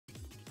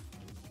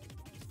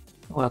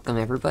Welcome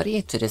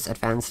everybody to this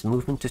advanced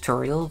movement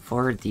tutorial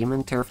for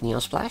Demon Turf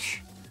Neosplash.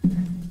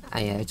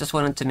 I just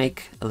wanted to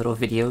make a little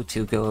video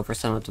to go over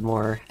some of the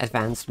more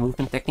advanced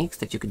movement techniques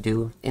that you could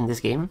do in this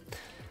game.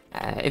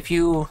 If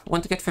you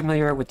want to get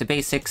familiar with the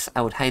basics,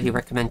 I would highly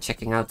recommend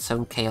checking out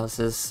Zone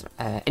Chaos's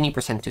Any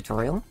Percent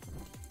tutorial.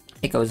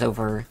 It goes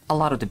over a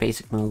lot of the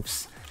basic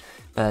moves,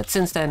 but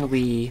since then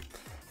we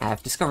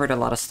have discovered a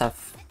lot of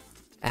stuff.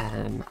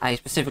 I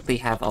specifically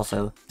have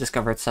also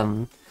discovered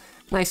some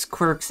nice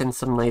quirks and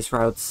some nice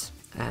routes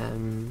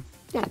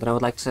that I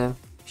would like to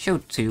show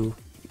to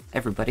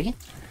everybody.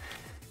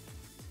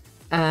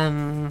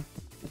 So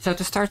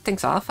to start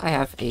things off, I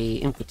have a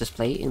input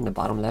display in the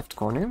bottom left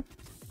corner.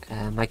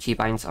 My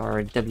keybinds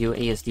are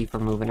WASD for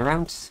moving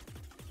around.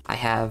 I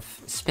have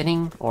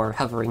spinning or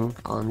hovering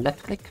on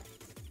left click.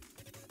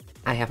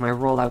 I have my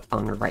rollout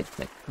on right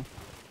click.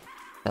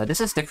 This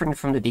is different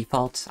from the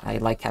default. I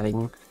like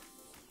having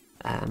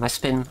my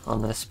spin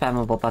on the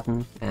spammable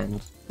button,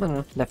 and I don't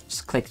know,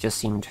 left click just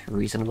seemed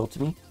reasonable to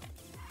me.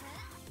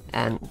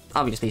 And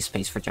obviously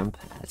space for jump,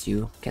 as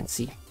you can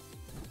see.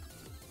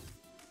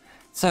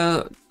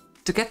 So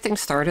to get things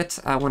started,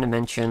 I want to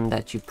mention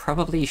that you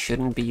probably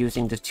shouldn't be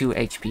using the 2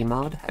 HP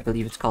mod. I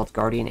believe it's called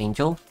Guardian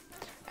Angel,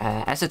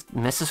 as it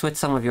messes with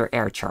some of your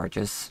air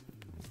charges.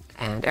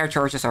 And air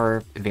charges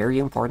are very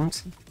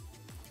important.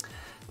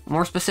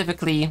 More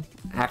specifically,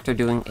 after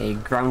doing a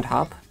ground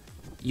hop,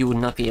 you would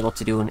not be able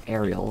to do an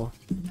aerial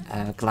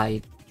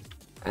glide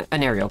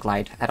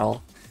at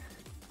all.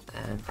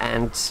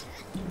 And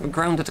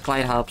grounded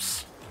glide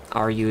hops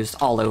are used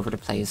all over the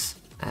place.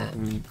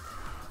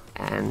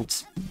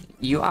 And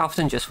you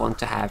often just want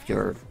to have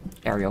your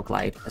aerial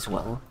glide as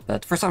well.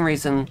 But for some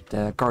reason,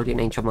 the Guardian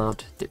Angel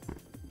mod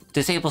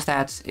disables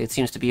that. It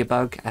seems to be a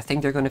bug. I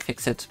think they're going to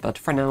fix it, but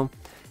for now,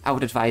 I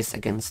would advise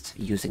against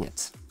using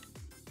it.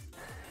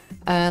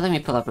 Let me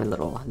pull up my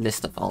little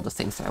list of all the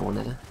things that I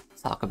want to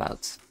talk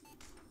about.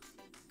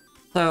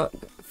 So,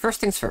 first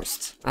things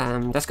first,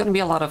 there's going to be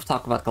a lot of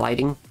talk about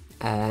gliding,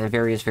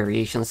 various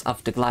variations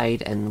of the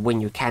glide and when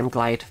you can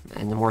glide,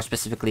 and more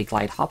specifically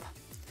glide hop.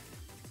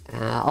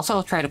 Also,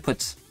 I'll try to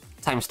put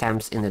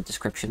timestamps in the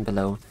description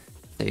below,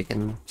 so you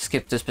can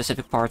skip the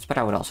specific parts, but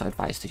I would also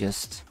advise to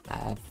just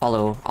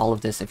follow all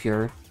of this if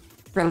you're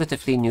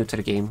relatively new to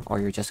the game, or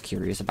you're just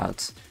curious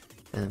about,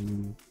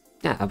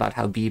 about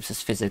how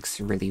Beebs' physics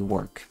really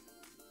work.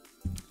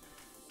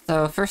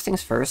 So first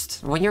things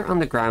first, when you're on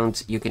the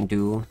ground, you can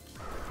do,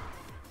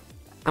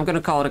 I'm going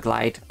to call it a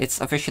glide.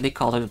 It's officially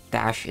called a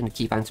dash in the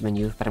keybinds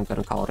menu, but I'm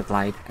going to call it a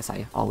glide, as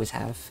I always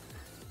have.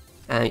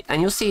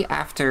 And you'll see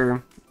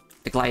after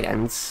the glide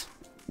ends,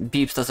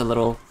 Beebs does a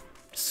little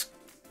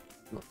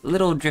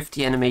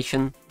drifty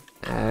animation.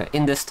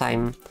 In this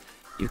time,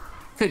 you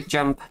could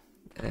jump.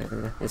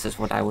 This is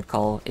what I would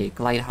call a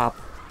glide hop.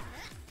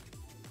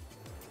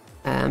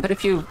 But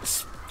if you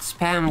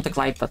spam the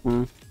glide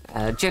button,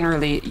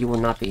 generally you will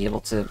not be able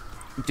to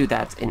do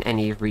that in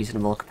any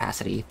reasonable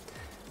capacity,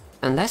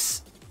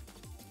 unless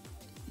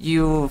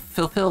you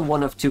fulfill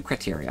one of two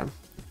criteria.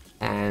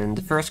 And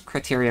the first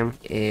criterion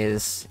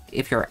is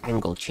if your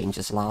angle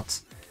changes a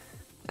lot.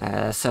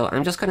 So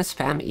I'm just going to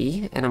spam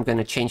E, and I'm going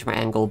to change my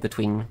angle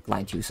between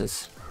glide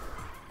uses.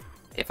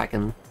 If I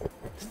can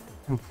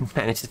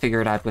manage to figure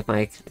it out with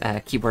my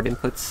keyboard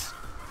inputs.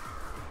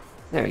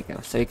 There we go.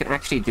 So you can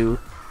actually do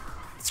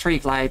 3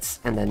 glides,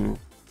 and then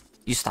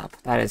you stop.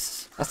 That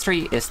is, a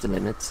 3 is the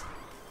limit.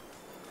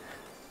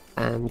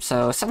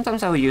 So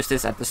sometimes I will use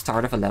this at the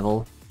start of a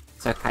level,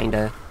 so kind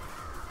of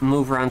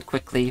move around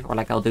quickly, or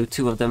like I'll do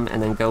 2 of them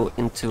and then go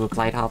into a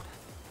glide hop,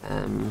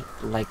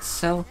 like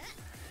so.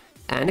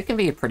 And it can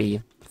be a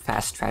pretty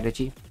fast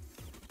strategy.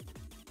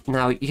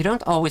 Now, you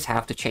don't always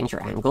have to change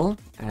your angle.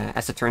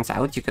 As it turns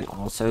out, you can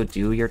also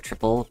do your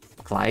triple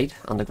glide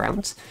on the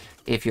ground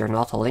if you're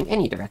not holding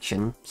any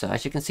direction. So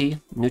as you can see,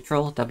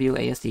 neutral,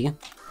 WASD.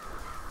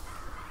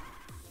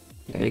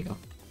 There you go,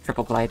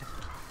 triple glide.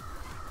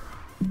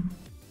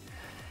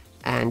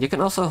 And you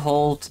can also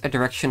hold a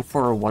direction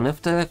for one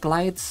of the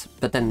glides,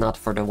 but then not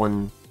for the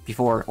one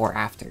before or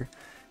after.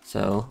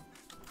 So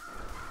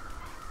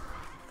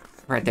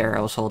right there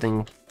I was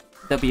holding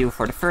W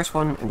for the first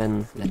one and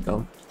then let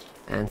go.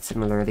 And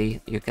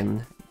similarly, you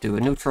can do a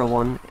neutral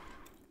one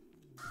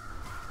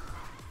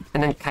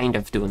and then kind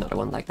of do another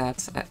one like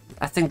that.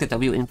 I think the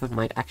W input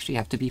might actually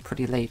have to be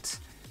pretty late.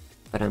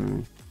 But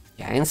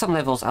yeah, in some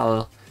levels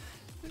I'll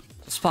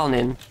spawn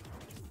in,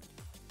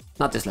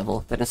 not this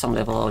level, but in some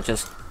level I'll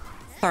just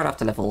start off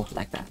the level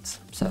like that.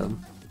 So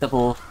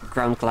double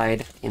ground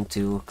glide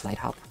into glide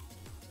hop.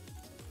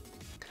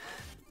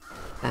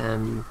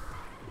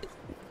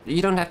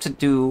 You don't have to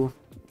do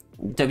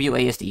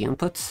WASD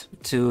inputs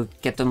to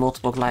get the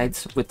multiple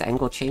glides with the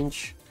angle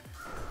change.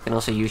 You can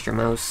also use your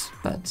mouse,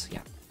 but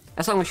yeah.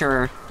 As long as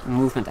your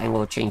movement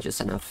angle changes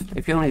enough.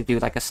 If you only do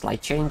like a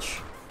slight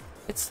change,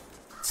 it's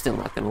still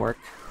not gonna work.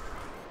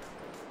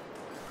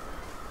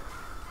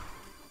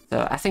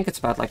 So I think it's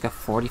about like a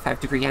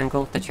 45-degree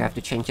angle that you have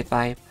to change it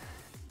by,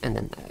 and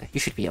then you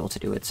should be able to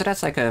do it. So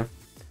that's like a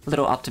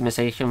little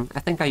optimization. I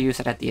think I use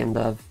it at the end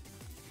of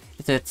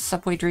is it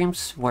Subway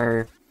Dreams,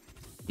 where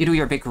you do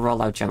your big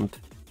rollout jump,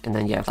 and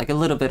then you have like a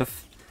little bit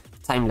of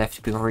time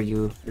left before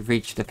you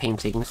reach the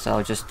painting, so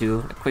I'll just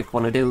do a quick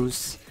one of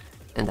those,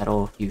 and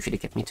that'll usually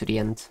get me to the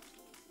end.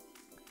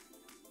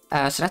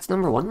 So that's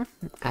number one.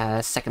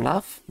 Second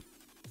off,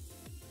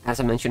 as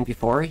I mentioned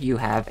before, you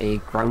have a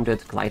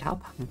grounded glide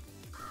hop.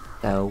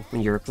 So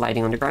when you're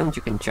gliding on the ground,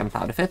 you can jump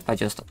out of it by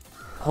just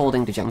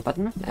holding the jump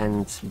button,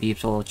 and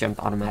beeps will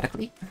jump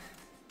automatically.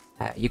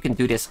 You can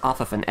do this off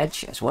of an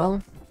edge as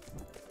well,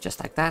 just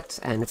like that,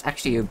 and it's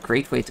actually a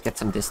great way to get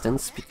some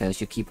distance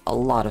because you keep a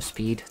lot of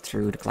speed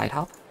through the glide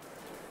hop.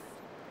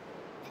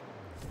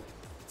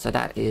 So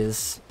that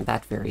is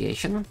that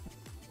variation.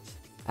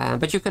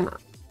 But you can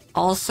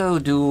also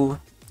do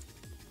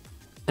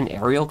an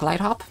aerial glide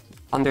hop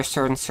under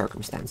certain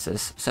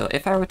circumstances. So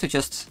if I were to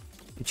just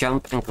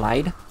jump and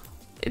glide,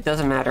 it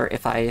doesn't matter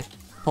if I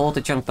hold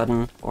the jump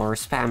button or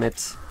spam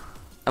it,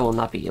 I will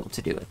not be able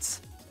to do it.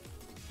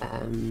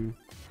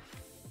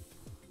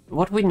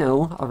 What we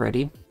know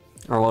already,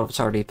 or what's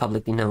already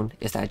publicly known,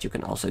 is that you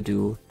can also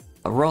do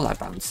a rollout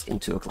bounce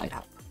into a glide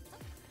hop.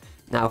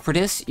 Now for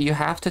this, you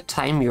have to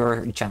time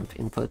your jump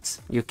input.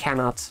 You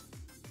cannot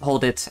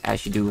hold it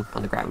as you do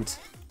on the ground,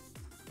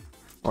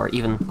 or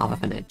even off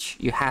of an edge.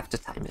 You have to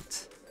time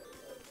it.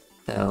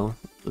 So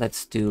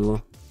let's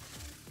do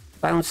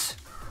bounce,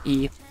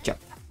 E, jump.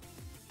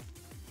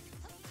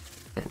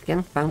 And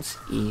again, bounce,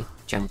 E,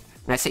 jump.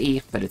 And I say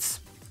E, but it's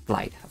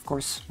glide, of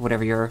course,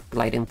 whatever your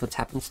glide input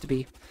happens to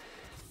be.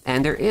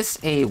 And there is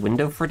a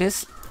window for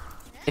this.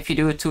 If you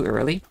do it too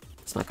early,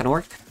 it's not gonna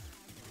work.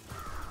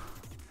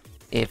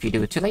 If you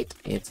do it too late,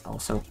 it's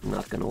also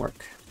not gonna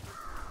work.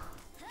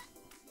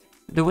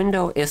 The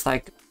window is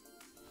like,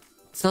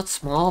 it's not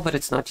small, but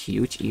it's not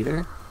huge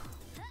either.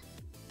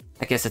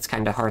 I guess it's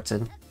kind of hard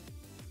to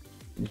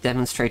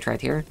demonstrate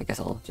right here. I guess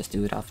I'll just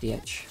do it off the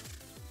edge.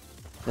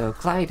 So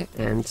glide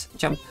and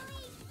jump.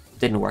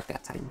 Didn't work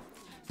that time.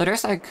 So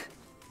there's like,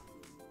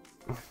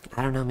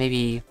 I don't know,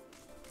 maybe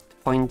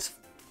 0.3,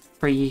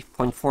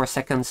 0.4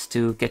 seconds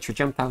to get your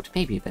jump out.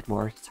 Maybe a bit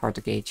more, it's hard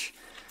to gauge.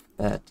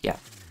 But yeah,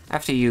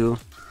 after you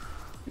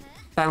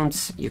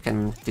bounce, you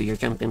can do your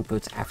jump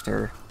input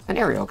after an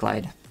aerial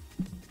glide.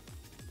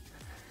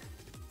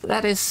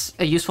 That is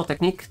a useful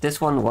technique. This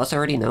one was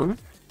already known.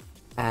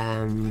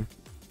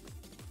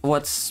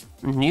 What's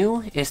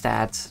new is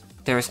that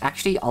there's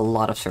actually a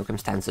lot of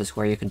circumstances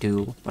where you can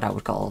do what I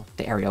would call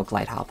the aerial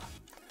glide hop.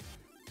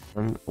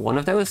 One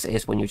of those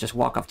is when you just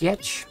walk off the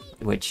edge,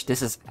 which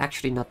this is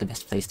actually not the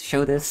best place to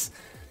show this.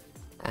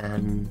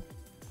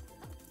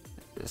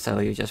 So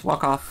you just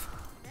walk off,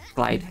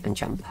 glide, and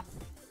jump.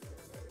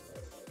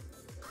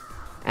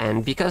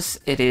 And because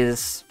it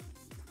is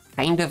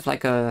kind of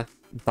like a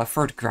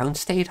buffered ground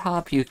state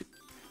hop, you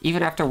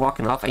even after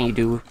walking off and you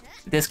do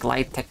this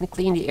glide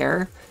technically in the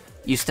air,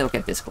 you still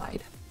get this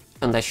glide,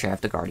 unless you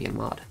have the Guardian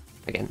mod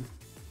again.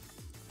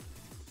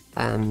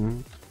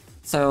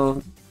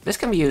 So this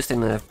can be used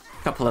in a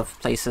couple of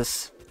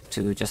places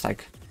to just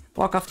like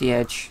walk off the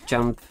edge,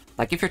 jump.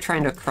 Like if you're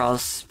trying to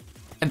cross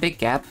a big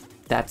gap,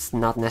 that's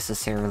not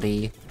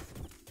necessarily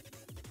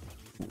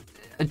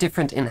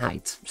different in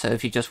height. So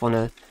if you just want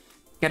to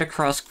get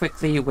across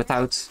quickly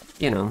without,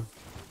 you know,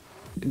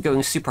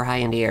 going super high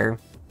in the air,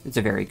 it's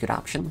a very good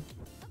option.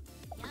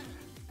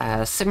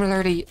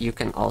 Similarly, you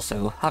can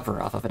also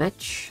hover off of an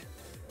edge,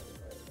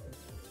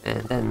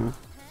 and then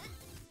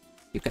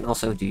you can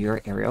also do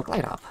your aerial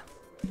glide hop.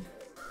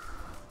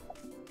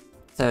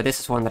 So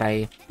this is one that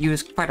I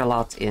use quite a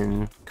lot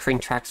in Crane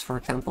Tracks, for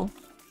example.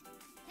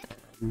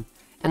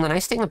 And the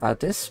nice thing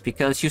about this,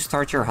 because you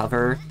start your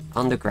hover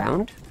on the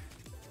ground,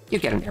 you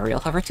get an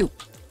aerial hover too.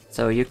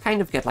 So you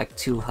kind of get like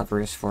 2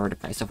 hovers for the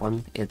price of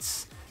 1.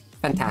 It's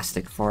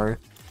fantastic for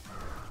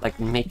like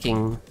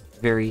making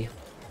very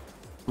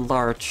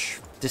large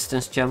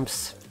distance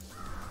jumps.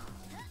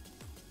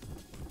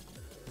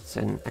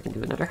 So I can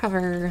do another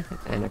hover,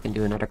 and I can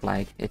do another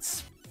glide.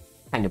 It's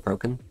kind of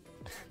broken.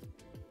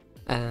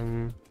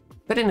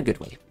 But in a good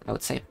way, I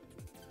would say.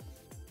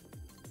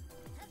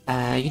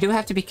 You do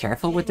have to be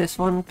careful with this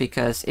one,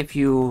 because if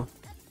you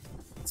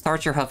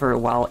start your hover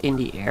while in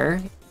the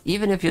air,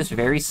 even if just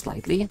very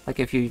slightly, like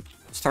if you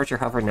start your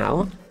hover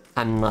now,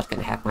 I'm not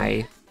gonna have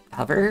my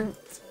hover.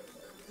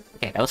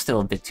 Okay, that was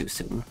still a bit too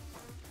soon.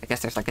 I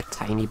guess there's like a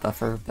tiny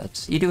buffer,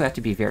 but you do have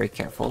to be very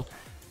careful.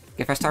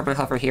 If I start my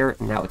hover here,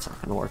 now it's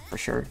not gonna work for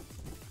sure.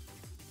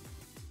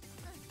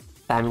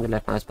 Spamming the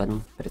left mouse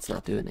button, but it's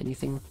not doing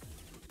anything.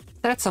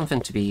 That's something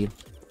to be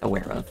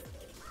aware of.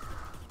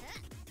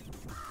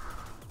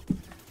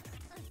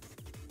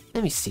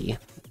 Let me see.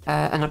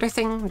 Another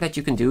thing that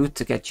you can do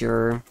to get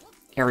your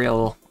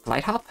aerial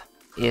glide hop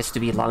is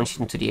to be launched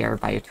into the air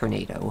by a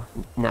tornado.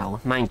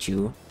 Now, mind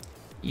you,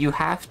 you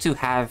have to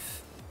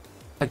have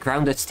a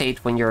grounded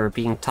state when you're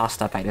being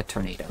tossed up by the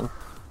tornado.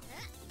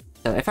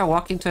 So if I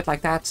walk into it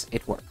like that,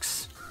 it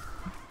works.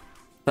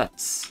 But,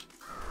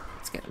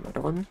 let's get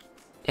another one.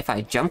 If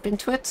I jump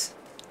into it,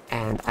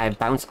 and I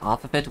bounce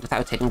off of it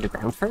without hitting the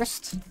ground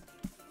first,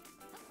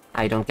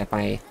 I don't get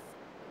my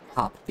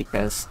hop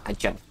because I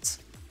jumped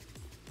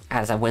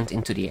as I went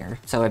into the air.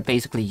 So I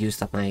basically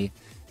used up my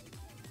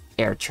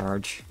air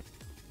charge,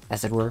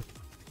 as it were.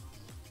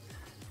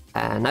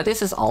 Now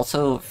this is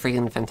also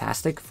freaking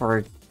fantastic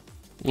for,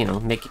 you know,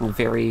 making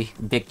very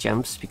big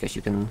jumps, because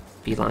you can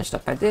be launched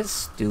up by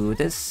this, do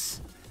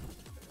this,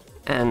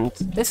 and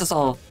this is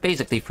all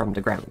basically from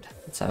the ground.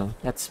 So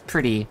that's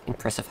pretty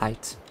impressive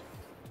height,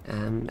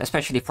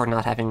 especially for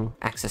not having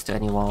access to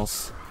any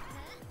walls.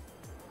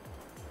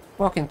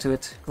 Walk into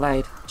it,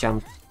 glide,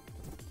 jump,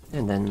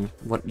 and then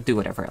do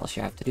whatever else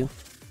you have to do.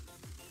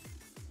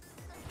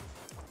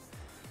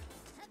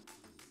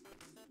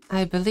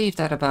 I believe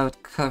that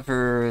about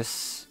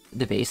covers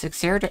the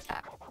basics here.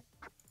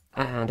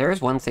 There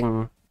is one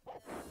thing...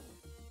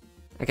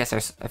 I guess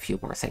there's a few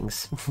more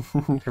things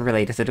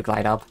related to the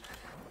glide hop.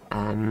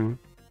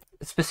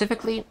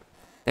 Specifically,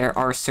 there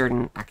are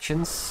certain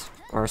actions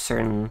or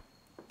certain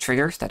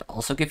triggers that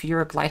also give you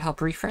your glide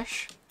hop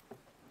refresh.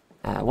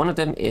 One of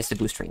them is the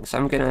boost ring, so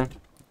I'm gonna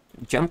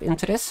jump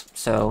into this.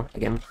 So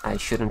again, I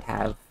shouldn't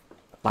have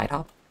glide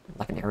hop,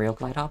 like an aerial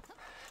glide hop.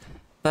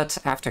 But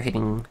after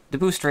hitting the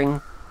boost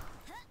ring,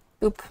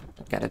 boop,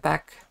 get it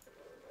back,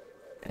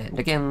 and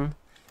again,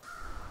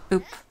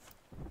 boop.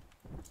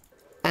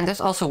 And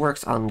this also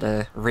works on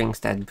the rings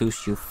that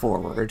boost you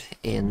forward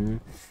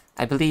in,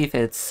 I believe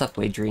it's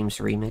Subway Dreams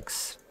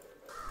Remix.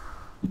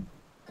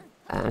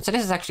 So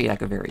this is actually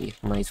like a very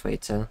nice way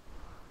to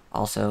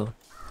also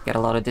get a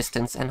lot of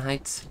distance and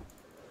height.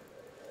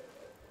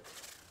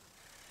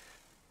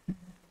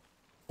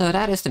 So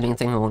that is the main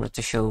thing I wanted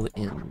to show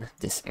in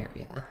this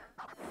area.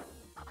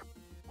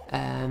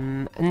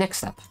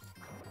 Next up,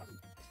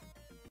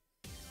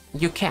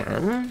 you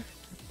can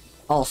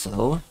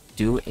also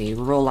do a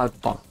rollout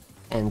bonk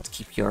and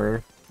keep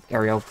your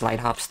aerial glide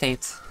hop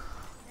state.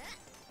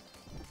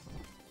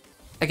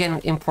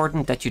 Again,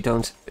 important that you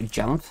don't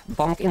jump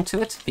bonk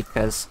into it,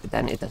 because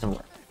then it doesn't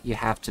work. You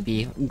have to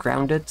be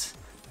grounded,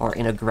 or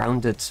in a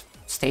grounded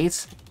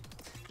state,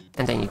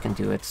 and then you can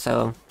do it.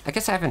 So, I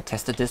guess I haven't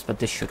tested this, but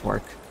this should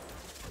work.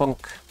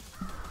 Bonk,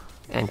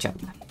 and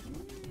jump.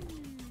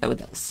 So it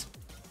does.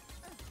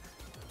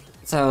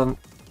 So,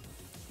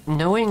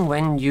 knowing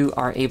when you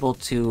are able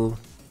to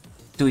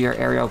do your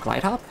aerial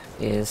glide hop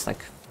is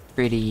like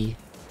pretty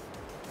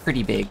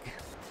big.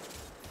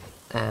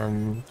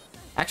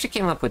 I actually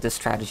came up with this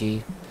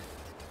strategy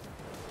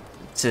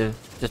to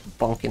just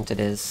bonk into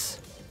this,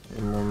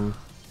 and then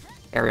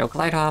aerial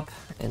glide hop,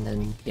 and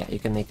then yeah, you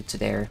can make it to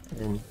there,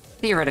 and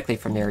theoretically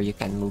from there you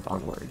can move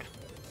onward.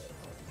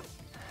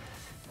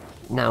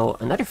 Now,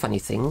 another funny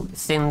thing,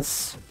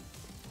 since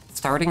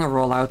starting a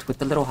rollout with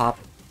the little hop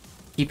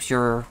keeps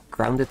your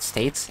grounded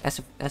state, as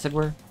it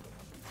were.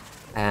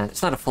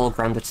 It's not a full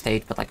grounded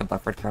state, but like a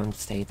buffered grounded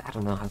state. I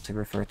don't know how to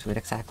refer to it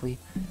exactly.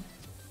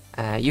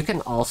 You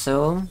can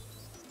also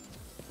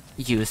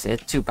use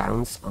it to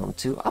bounce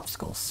onto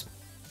obstacles.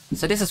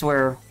 So this is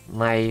where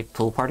my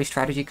pool party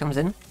strategy comes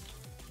in.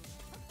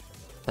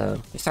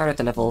 So you start at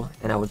the level,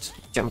 and I would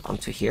jump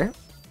onto here.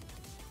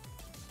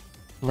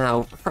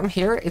 Now, from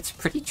here, it's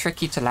pretty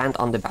tricky to land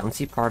on the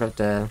bouncy part of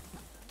the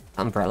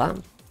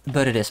umbrella,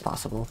 but it is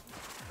possible.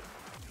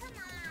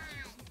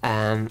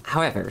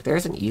 However,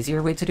 there's an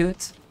easier way to do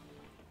it,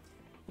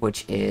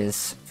 which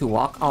is to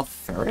walk off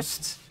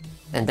first,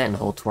 and then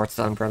hold towards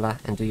the umbrella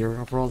and do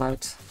your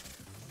rollout.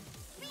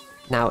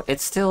 Now,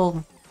 it's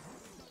still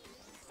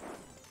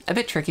a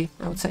bit tricky,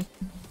 I would say.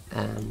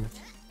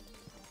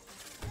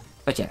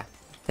 But yeah,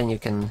 then you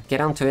can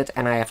get onto it,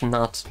 and I have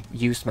not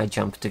used my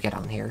jump to get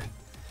on here.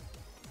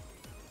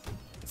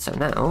 So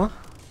now,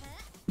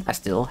 I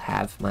still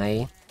have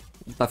my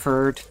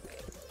buffered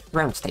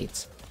ground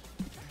state,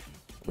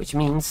 which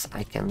means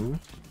I can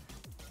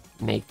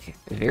make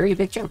very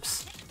big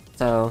jumps.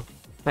 So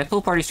my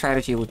pool party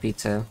strategy would be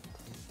to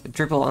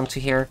dribble onto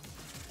here,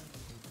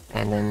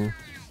 and then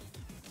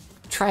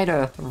try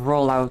to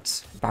roll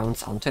out,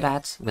 bounce onto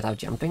that without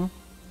jumping.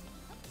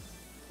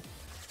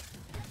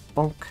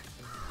 Bonk,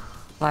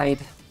 glide,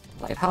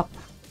 glide hop,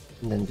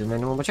 and then do my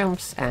normal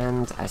jumps,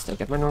 and I still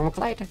get my normal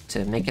glide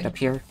to make it up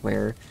here,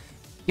 where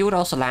you would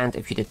also land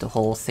if you did the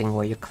whole thing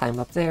where you climb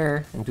up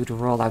there and do the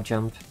rollout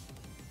jump.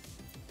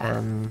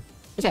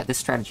 But yeah, this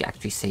strategy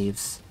actually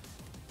saves,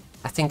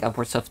 I think,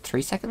 upwards of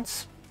 3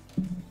 seconds?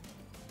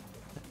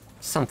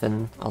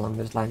 Something along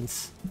those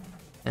lines.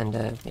 And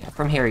yeah,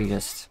 from here you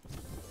just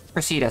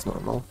proceed as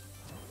normal.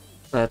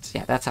 But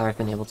yeah, that's how I've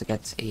been able to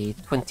get a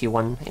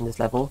 21 in this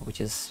level, which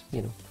is,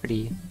 you know,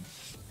 pretty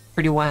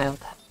wild.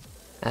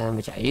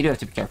 But yeah, you do have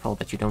to be careful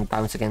that you don't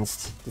bounce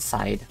against the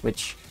side,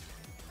 which,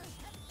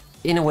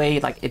 in a way,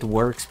 like, it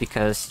works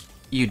because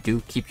you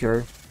do keep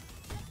your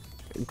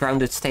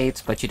grounded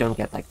state, but you don't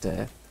get, like,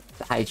 the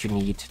height you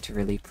need to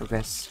really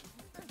progress.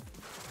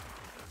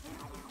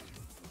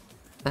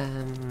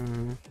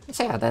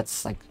 So yeah,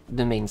 that's, like,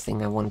 the main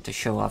thing I wanted to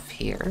show off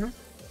here.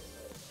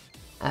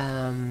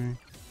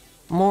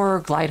 More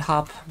glide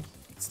hop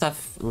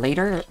stuff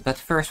later, but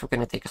first we're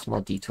gonna take a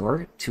small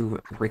detour to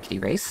Rickety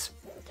Race.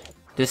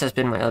 This has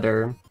been my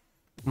other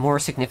more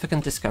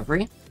significant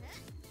discovery.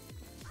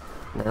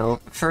 Now,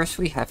 first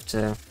we have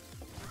to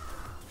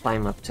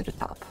climb up to the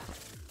top.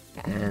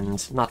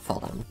 And not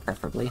fall down,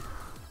 preferably.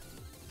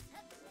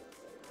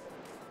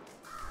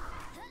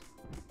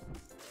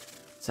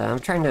 So I'm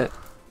trying to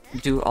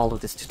do all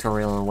of this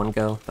tutorial in one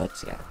go, but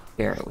yeah,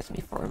 bear with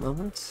me for a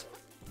moment.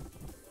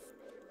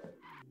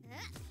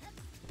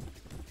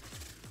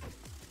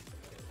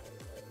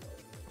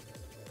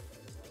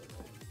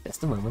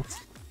 Just a moment.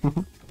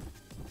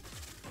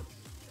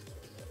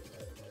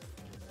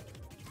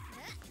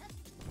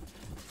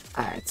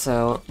 Alright,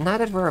 so now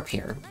that we're up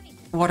here,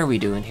 what are we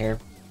doing here?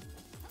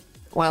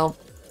 Well,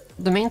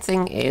 the main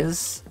thing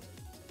is,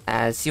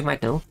 as you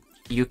might know,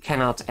 you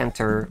cannot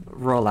enter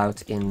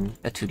Rollout in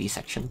a 2D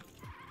section.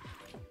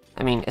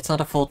 I mean, it's not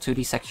a full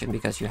 2D section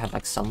because you have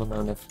like some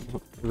amount of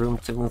room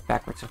to move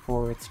backwards and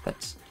forwards,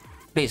 but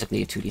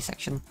basically a 2D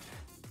section.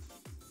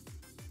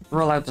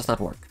 Rollout does not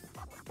work.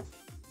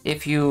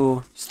 If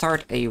you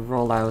start a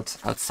rollout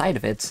outside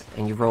of it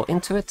and you roll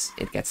into it,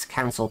 it gets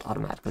cancelled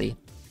automatically.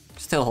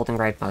 Still holding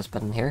right mouse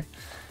button here.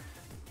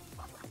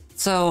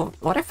 So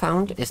what I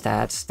found is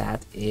that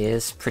that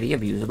is pretty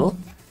abusable.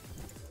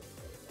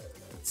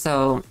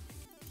 So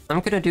I'm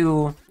gonna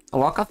do a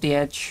walk off the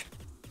edge,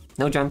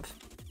 no jump.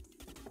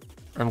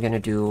 I'm gonna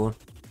do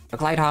a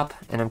glide hop,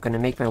 and I'm gonna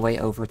make my way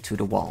over to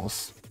the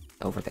walls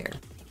over there.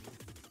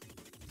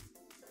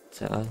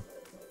 So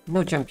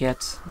no jump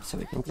yet, so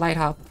we can glide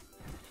hop.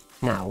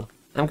 Now,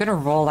 I'm gonna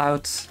roll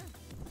out...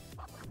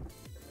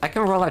 I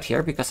can roll out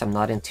here because I'm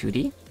not in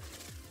 2D.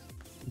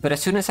 But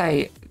as soon as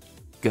I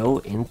go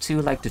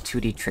into like the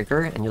 2D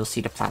trigger and you'll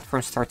see the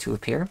platforms start to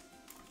appear,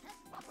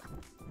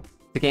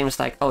 the game is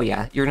like, oh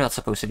yeah, you're not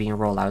supposed to be in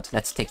rollout,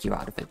 let's take you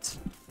out of it.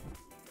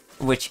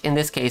 Which in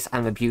this case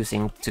I'm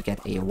abusing to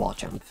get a wall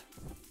jump.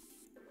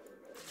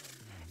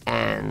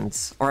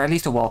 Or at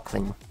least a wall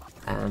cling.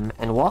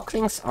 And wall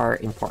clings are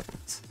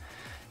important.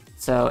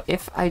 So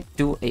if I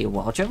do a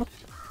wall jump,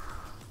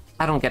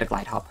 I don't get a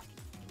glide hop.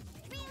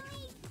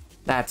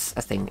 That's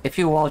a thing. If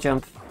you wall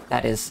jump,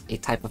 that is a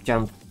type of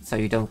jump, so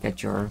you don't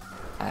get your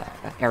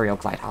aerial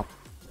glide hop.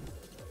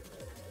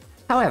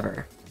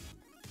 However,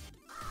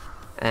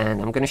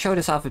 and I'm gonna show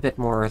this off a bit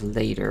more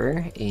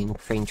later in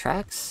Crane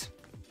Tracks.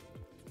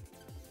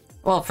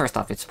 Well, first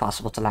off, it's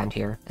possible to land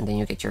here, and then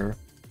you get your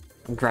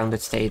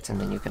grounded state, and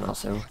then you can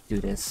also do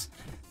this.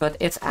 But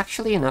it's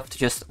actually enough to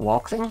just wall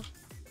cling,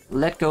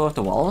 let go of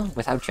the wall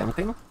without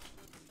jumping.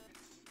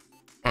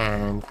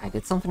 And I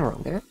did something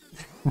wrong there.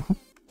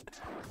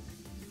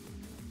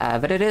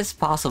 But it is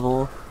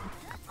possible,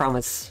 I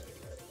promise,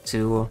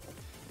 to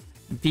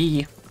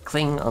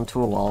cling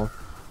onto a wall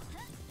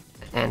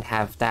and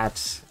have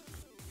that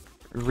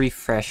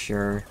refresh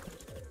your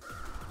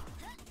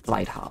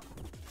glide hop.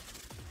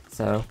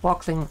 So,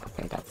 walkling,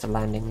 okay, that's a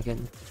landing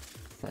again.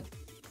 But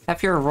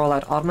have your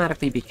rollout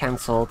automatically be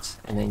cancelled,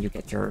 and then you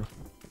get your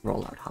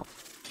rollout hop,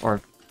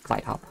 or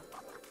glide hop.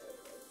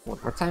 One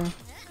more time.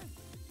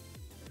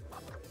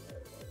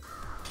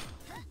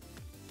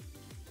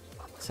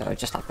 So,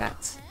 just like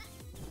that.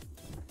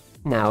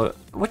 Now,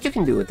 what you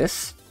can do with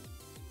this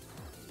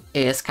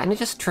is kind of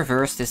just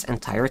traverse this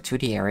entire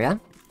 2D area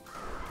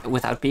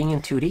without being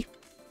in 2D.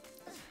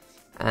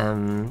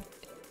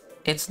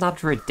 It's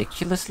not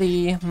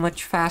ridiculously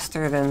much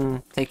faster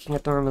than taking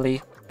it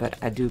normally, but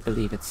I do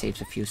believe it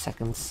saves a few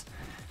seconds.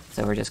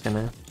 So we're just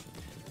gonna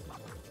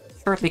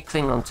shortly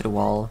cling onto the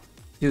wall,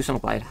 do some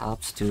glide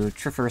hops to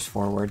traverse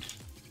forward.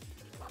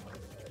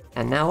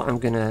 And now I'm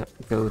gonna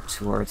go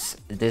towards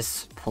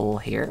this pole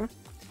here,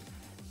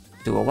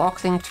 do a wall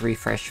cling to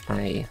refresh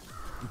my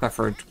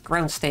buffered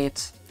ground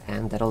state,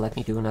 and that'll let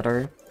me do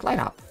another glide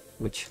hop,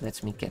 which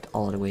lets me get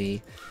all the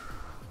way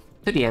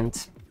to the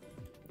end.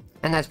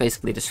 And that's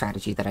basically the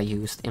strategy that I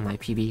used in my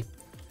PB.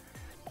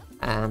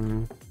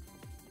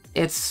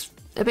 It's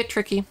a bit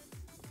tricky.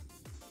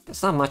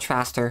 It's not much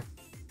faster,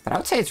 but I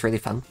would say it's really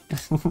fun.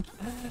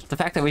 The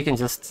fact that we can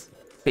just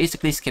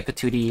basically skip a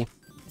 2D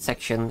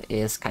section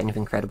is kind of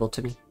incredible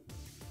to me.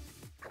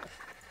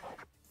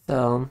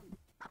 So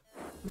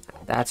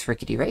that's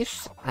Rickety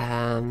Race.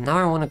 Now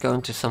I want to go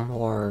into some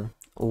more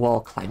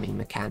wall climbing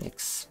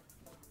mechanics.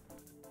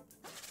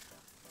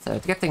 So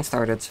to get things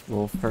started,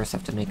 we'll first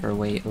have to make our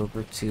way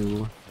over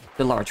to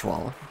the large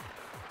wall.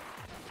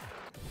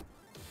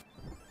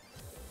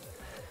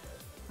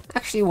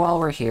 Actually, while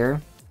we're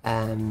here,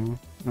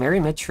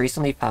 MerryMitch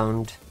recently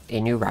found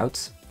a new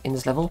route in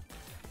this level,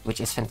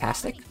 which is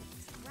fantastic.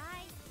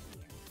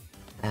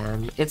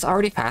 It's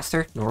already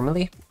faster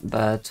normally,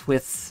 but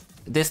with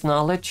this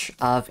knowledge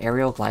of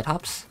aerial glide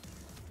hops,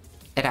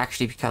 it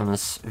actually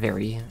becomes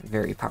very,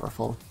 very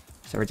powerful.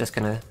 So we're just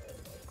gonna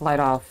glide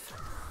off.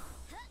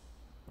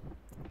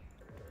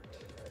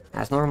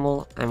 As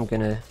normal, I'm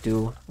gonna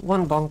do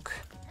one bonk,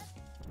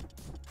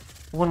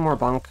 one more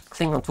bonk,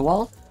 cling onto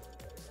wall,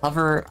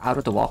 hover out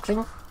of the wall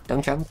cling,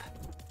 don't jump,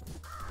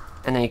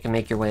 and then you can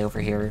make your way over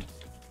here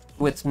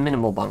with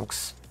minimal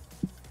bonks.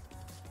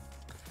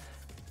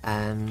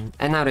 And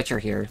now that you're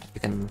here, you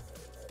can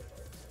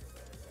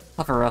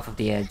hover off of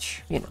the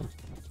edge, you know,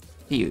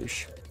 the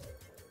usual.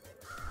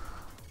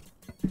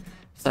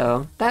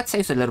 So that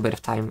saves a little bit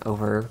of time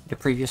over the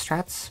previous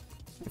strats.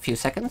 A few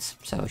seconds,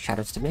 so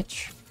shoutouts to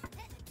Mitch.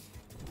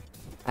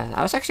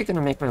 I was actually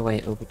gonna make my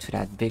way over to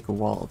that big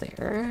wall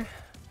there.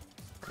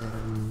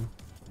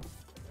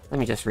 Let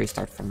me just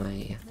restart from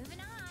my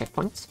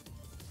checkpoints.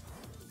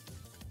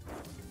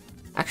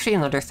 Actually,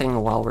 another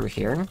thing while we're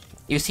here,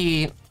 you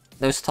see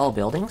those tall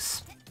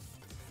buildings?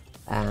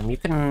 You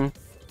can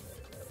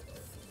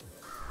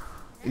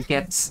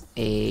get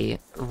a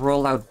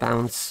rollout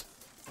bounce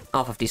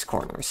off of these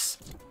corners.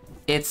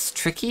 It's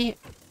tricky.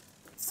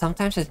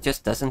 Sometimes it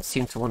just doesn't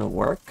seem to want to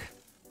work.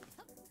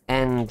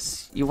 And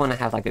you want to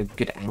have like a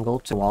good angle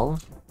to the wall.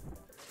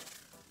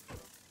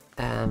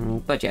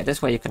 But yeah,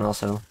 this way you can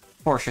also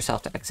force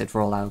yourself to exit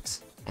rollout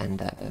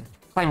and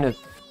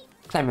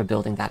climb a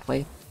building that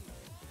way.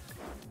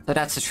 So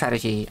that's the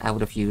strategy I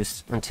would have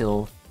used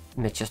until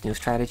Mitch's new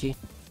strategy.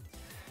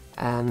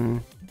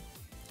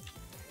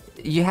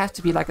 You have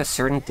to be like a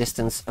certain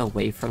distance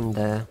away from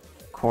the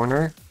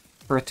corner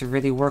for it to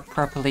really work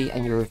properly,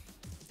 and your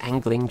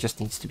angling just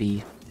needs to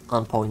be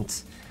on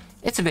point.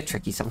 It's a bit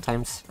tricky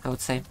sometimes, I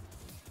would say.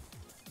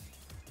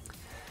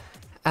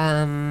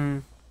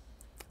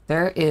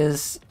 There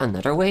is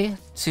another way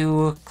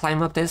to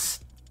climb up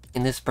this.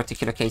 In this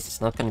particular case,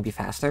 it's not going to be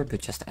faster,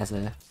 but just as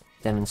a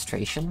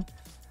demonstration.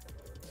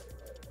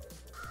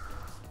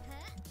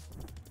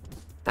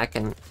 I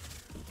can...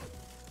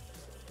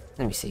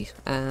 Let me see.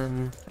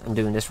 I'm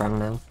doing this wrong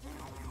now.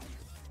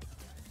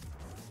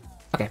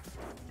 Okay.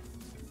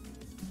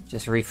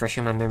 Just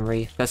refreshing my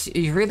memory, because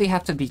you really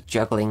have to be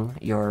juggling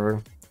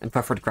your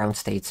buffered ground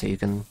state so you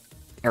can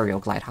aerial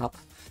glide hop.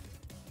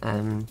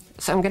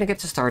 So I'm gonna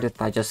get started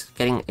by just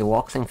getting a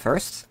Wallclimb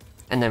first,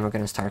 and then we're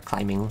gonna start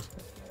climbing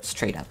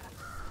straight up.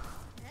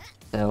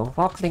 So,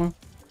 Wallclimb,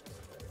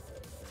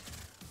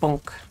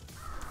 Bonk,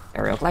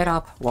 aerial glide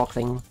hop,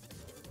 Wallclimb,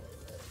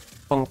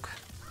 Bonk,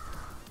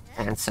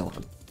 and so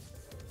on.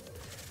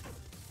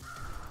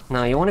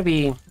 Now you want to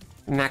be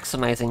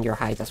maximizing your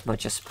height as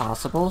much as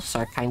possible, so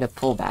I kind of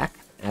pull back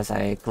as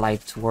I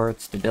glide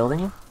towards the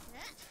building.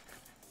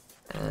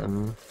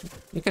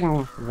 You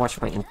can watch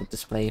my input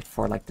display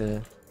for like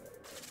the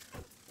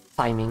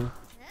timing.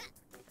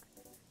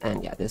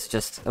 And yeah, this is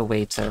just a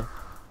way to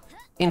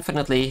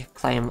infinitely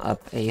climb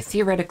up a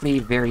theoretically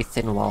very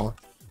thin wall.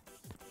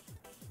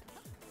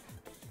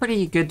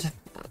 Pretty good.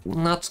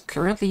 Not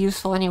currently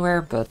useful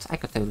anywhere, but I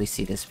could totally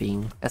see this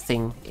being a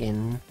thing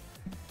in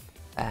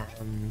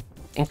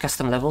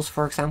custom levels,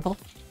 for example.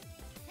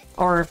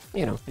 Or,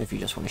 you know, if you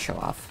just want to show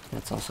off,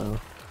 that's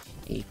also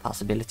a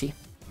possibility.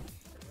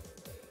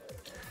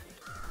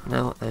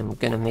 Now I'm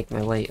gonna make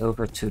my way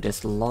over to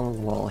this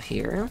long wall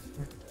here.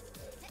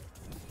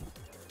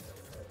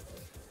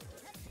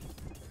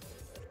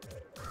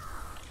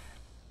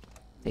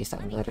 Place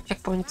down another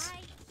checkpoint.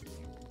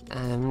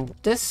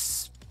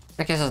 This,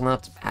 I guess, is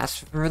not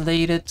as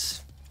related.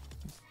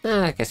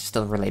 I guess it's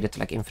still related to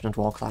like infinite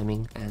wall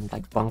climbing and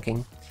like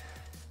bonking.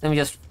 Let me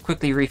just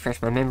quickly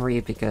refresh my memory,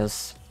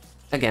 because,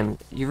 again,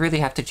 you really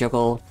have to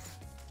juggle.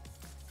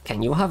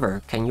 Can you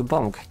hover? Can you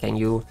bonk? Can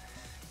you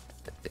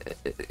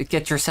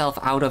get yourself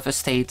out of a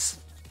state,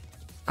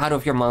 out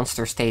of your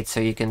monster state,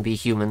 so you can be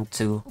human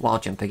to wall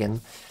jump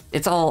again?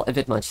 It's all a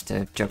bit much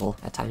to juggle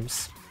at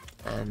times.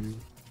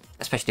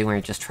 Especially when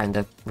you're just trying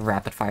to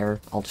rapid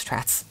fire all the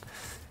strats.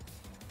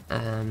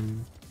 I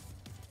mean,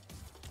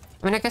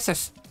 I guess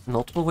there's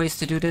multiple ways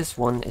to do this.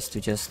 One is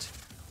to just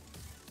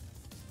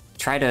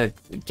try to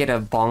get a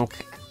bonk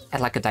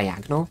at like a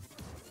diagonal.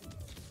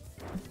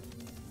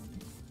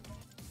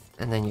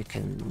 And then you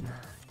can...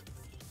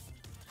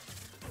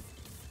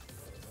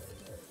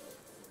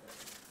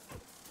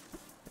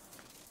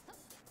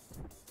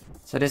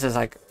 So this is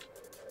like...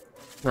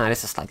 Nah,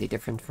 this is slightly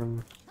different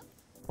from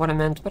what I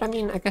meant, but I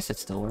mean, I guess it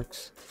still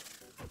works.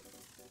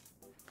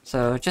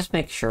 So just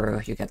make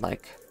sure you get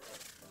like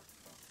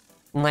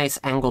nice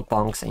angled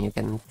bonks and you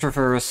can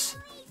traverse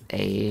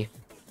a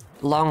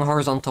long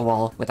horizontal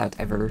wall without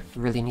ever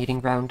really needing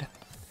ground.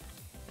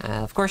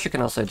 Of course, you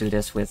can also do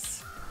this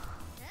with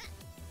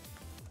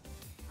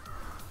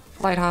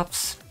glide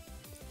hops,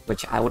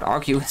 which I would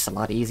argue is a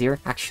lot easier,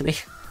 actually,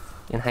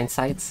 in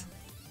hindsight.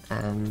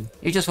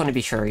 You just want to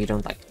be sure you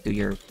don't like do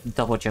your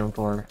double jump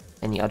or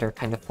any other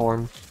kind of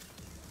form.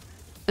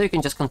 So you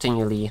can just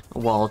continually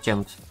wall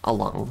jump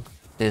along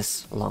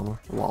this long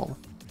wall.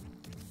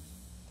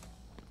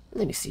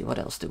 Let me see, what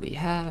else do we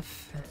have?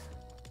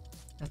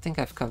 I think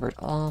I've covered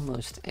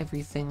almost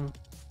everything.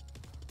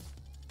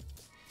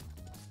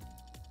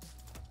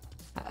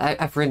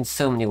 I've written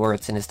so many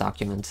words in this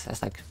document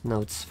as like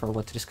notes for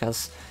what to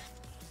discuss.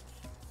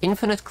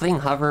 Infinite cling,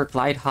 hover,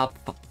 glide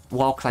hop,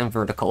 wall climb,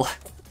 vertical.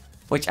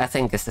 Which I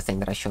think is the thing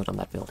that I showed on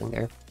that building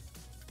there.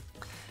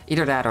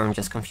 Either that or I'm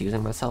just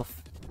confusing myself.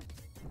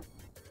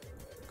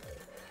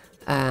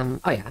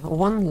 Oh yeah,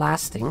 one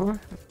last thing.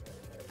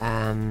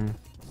 An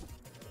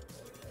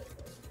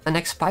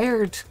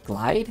expired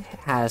glide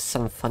has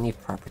some funny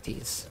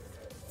properties.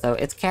 So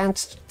it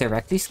can't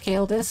directly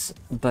scale this,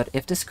 but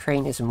if this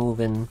crane is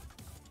moving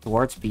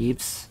towards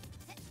Beebs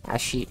as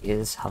she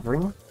is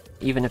hovering,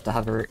 even if the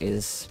hover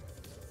is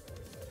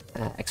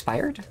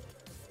expired.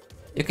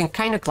 You can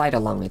kind of glide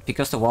along it,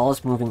 because the wall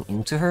is moving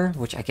into her,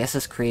 which I guess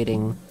is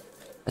creating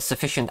a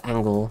sufficient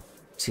angle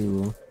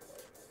to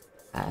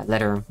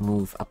let her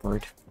move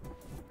upward.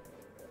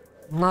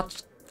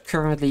 Not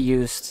currently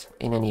used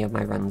in any of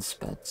my runs,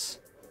 but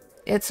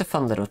it's a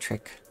fun little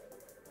trick.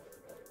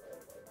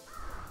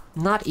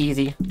 Not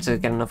easy to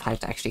get enough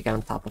height to actually get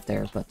on top of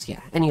there, but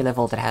yeah, any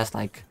level that has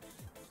like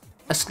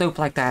a slope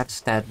like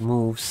that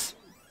moves.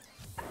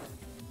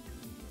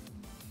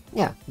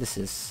 Yeah, this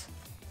is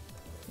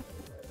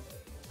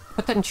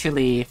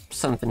potentially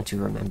something to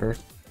remember.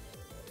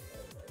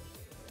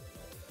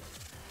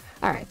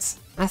 Alright,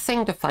 I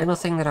think the final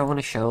thing that I want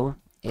to show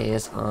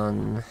is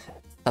on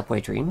Subway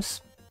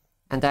Dreams,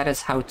 and that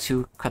is how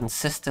to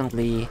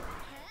consistently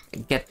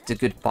get the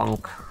good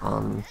bonk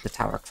on the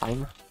tower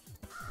climb.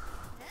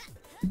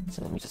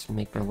 So let me just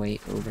make my way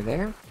over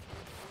there.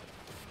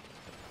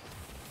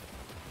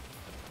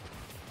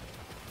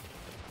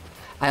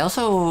 I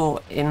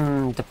also,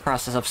 in the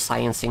process of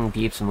sciencing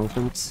Beeb's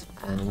movements,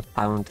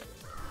 found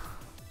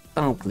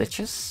some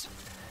glitches,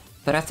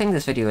 but I think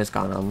this video has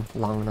gone on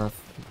long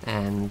enough,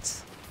 and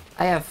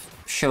I have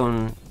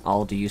shown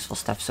all the useful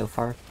stuff so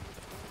far.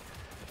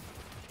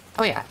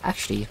 Oh yeah,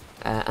 actually,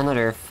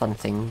 another fun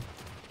thing.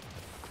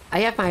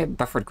 I have my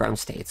buffered ground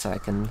state, so I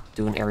can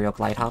do an aerial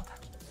glide hop.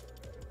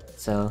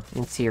 So,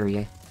 in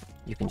theory,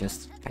 you can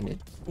just kind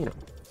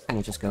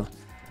of just go.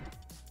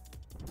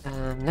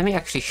 Let me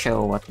actually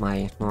show what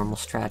my normal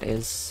strat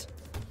is.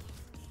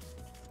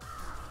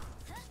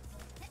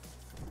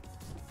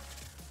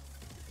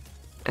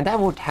 And that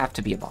would have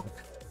to be a bonk.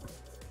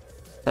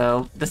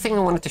 So, the thing I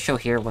wanted to show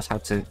here was how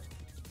to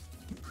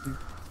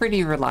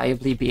pretty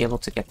reliably be able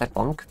to get that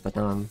bonk, but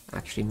now I'm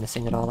actually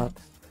messing it all up.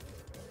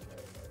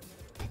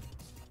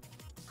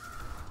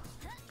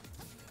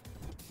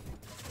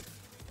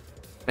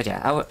 But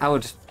yeah, I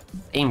would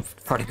aim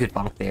for the good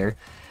bonk there.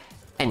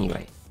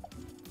 Anyway,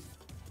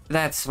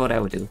 that's what I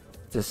would do.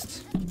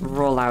 Just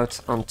roll out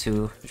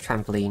onto the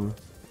trampoline,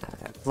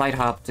 glide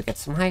hop to get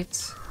some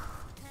height,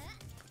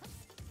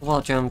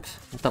 wall jump,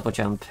 double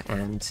jump,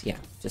 and yeah,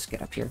 just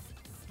get up here.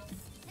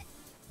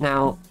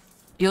 Now,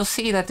 you'll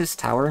see that this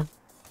tower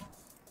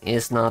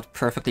is not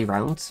perfectly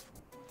round.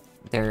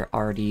 There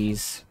are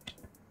these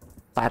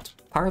flat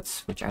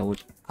parts, which I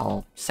would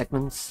call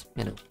segments,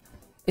 you know.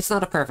 It's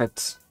not a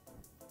perfect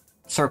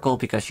circle,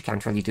 because you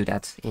can't really do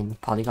that in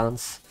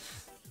polygons.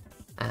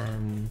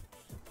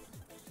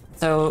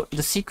 So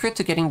the secret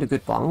to getting the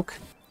good bonk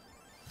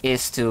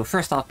is to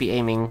first off be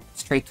aiming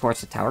straight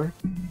towards the tower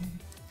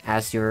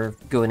as you're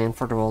going in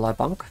for the rollout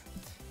bonk.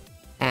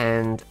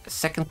 And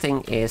second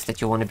thing is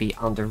that you want to be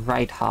on the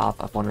right half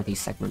of one of these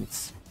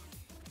segments.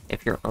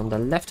 If you're on the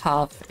left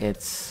half,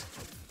 it's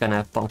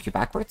gonna bonk you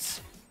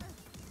backwards.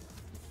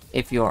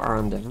 If you are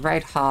on the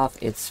right half,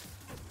 it's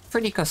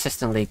pretty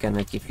consistently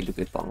gonna give you the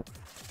good bonk.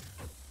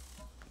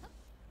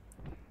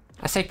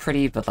 I say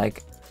pretty, but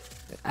like,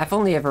 I've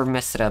only ever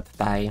messed it up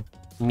by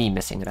me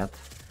messing it up.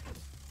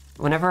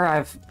 Whenever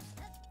I've,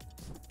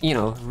 you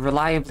know,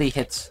 reliably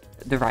hit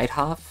the right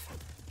half,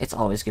 it's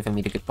always given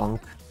me the good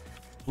bonk.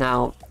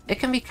 Now, it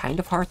can be kind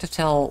of hard to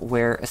tell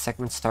where a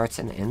segment starts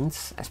and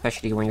ends,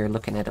 especially when you're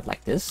looking at it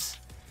like this.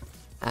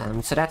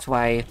 So that's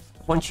why,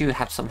 once you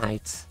have some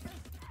height,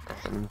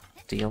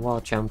 do your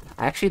wall jump,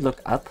 I actually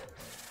look up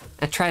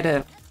and try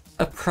to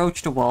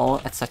approach the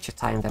wall at such a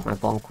time that my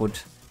bonk would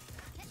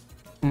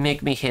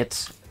make me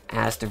hit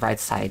as the right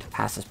side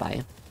passes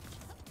by.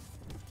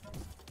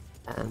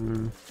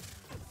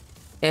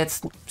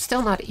 It's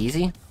still not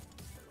easy.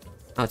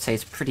 I would say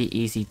it's pretty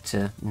easy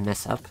to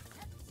mess up.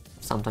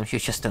 Sometimes you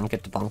just don't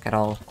get the bonk at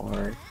all,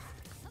 or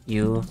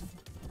you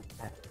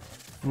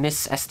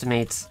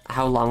misestimate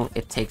how long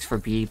it takes for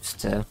Beebs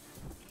to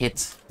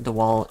hit the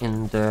wall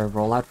in the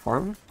rollout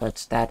form,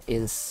 but that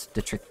is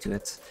the trick to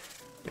it.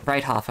 The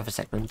right half of a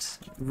segment.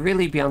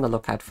 Really be on the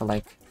lookout for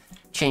like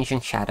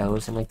changing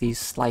shadows and like these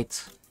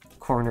slight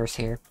corners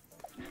here.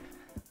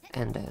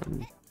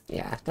 And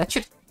yeah, that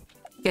should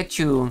get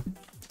you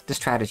the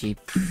strategy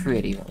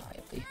pretty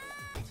reliably.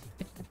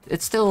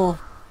 It's still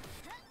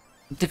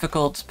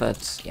difficult,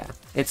 but yeah,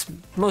 it's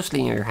mostly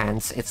in your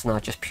hands. It's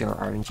not just pure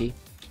RNG.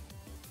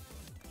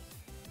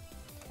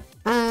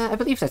 I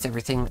believe that's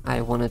everything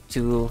I wanted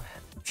to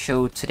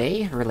show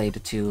today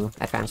related to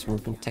advanced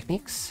movement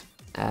techniques.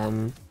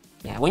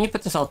 Yeah, when you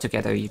put this all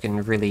together, you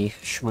can really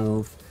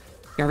schmoove.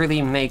 You can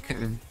really make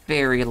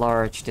very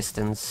large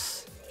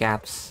distance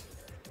gaps,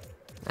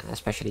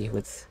 especially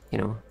with, you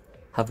know,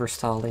 hover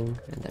stalling,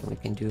 and then we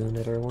can do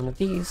another one of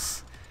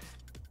these.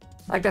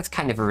 Like, that's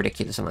kind of a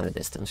ridiculous amount of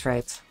distance,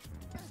 right?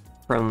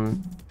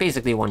 From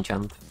basically one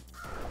jump.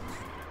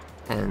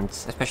 And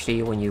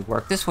especially when you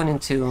work this one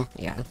into,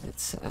 yeah,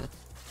 it's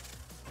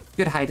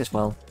good height as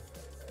well.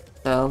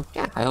 So,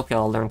 yeah, I hope you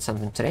all learned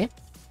something today.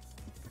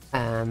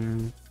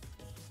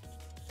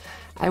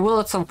 I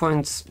will at some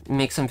point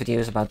make some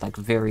videos about like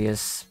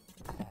various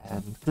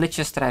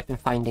glitches that I've been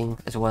finding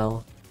as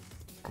well.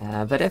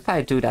 But if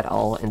I do that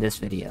all in this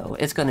video,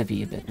 it's gonna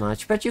be a bit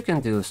much, but you can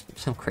do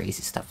some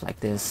crazy stuff like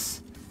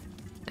this,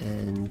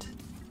 and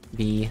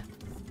be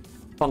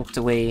bonked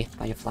away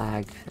by a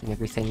flag and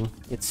everything.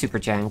 It's super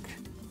jank.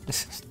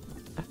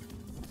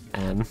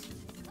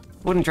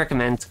 Wouldn't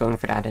recommend going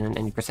for that in an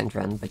any percent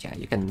run, but yeah,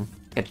 you can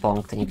get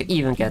bonked, and you can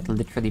even get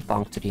literally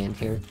bonked to the end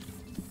here.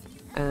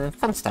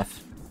 Fun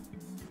stuff.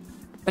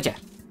 But yeah,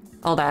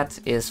 all that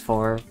is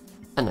for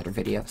another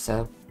video,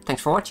 so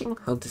thanks for watching,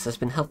 hope this has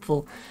been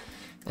helpful,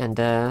 and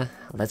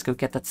let's go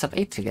get that sub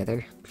 8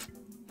 together.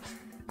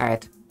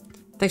 Alright,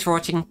 thanks for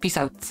watching, peace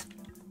out.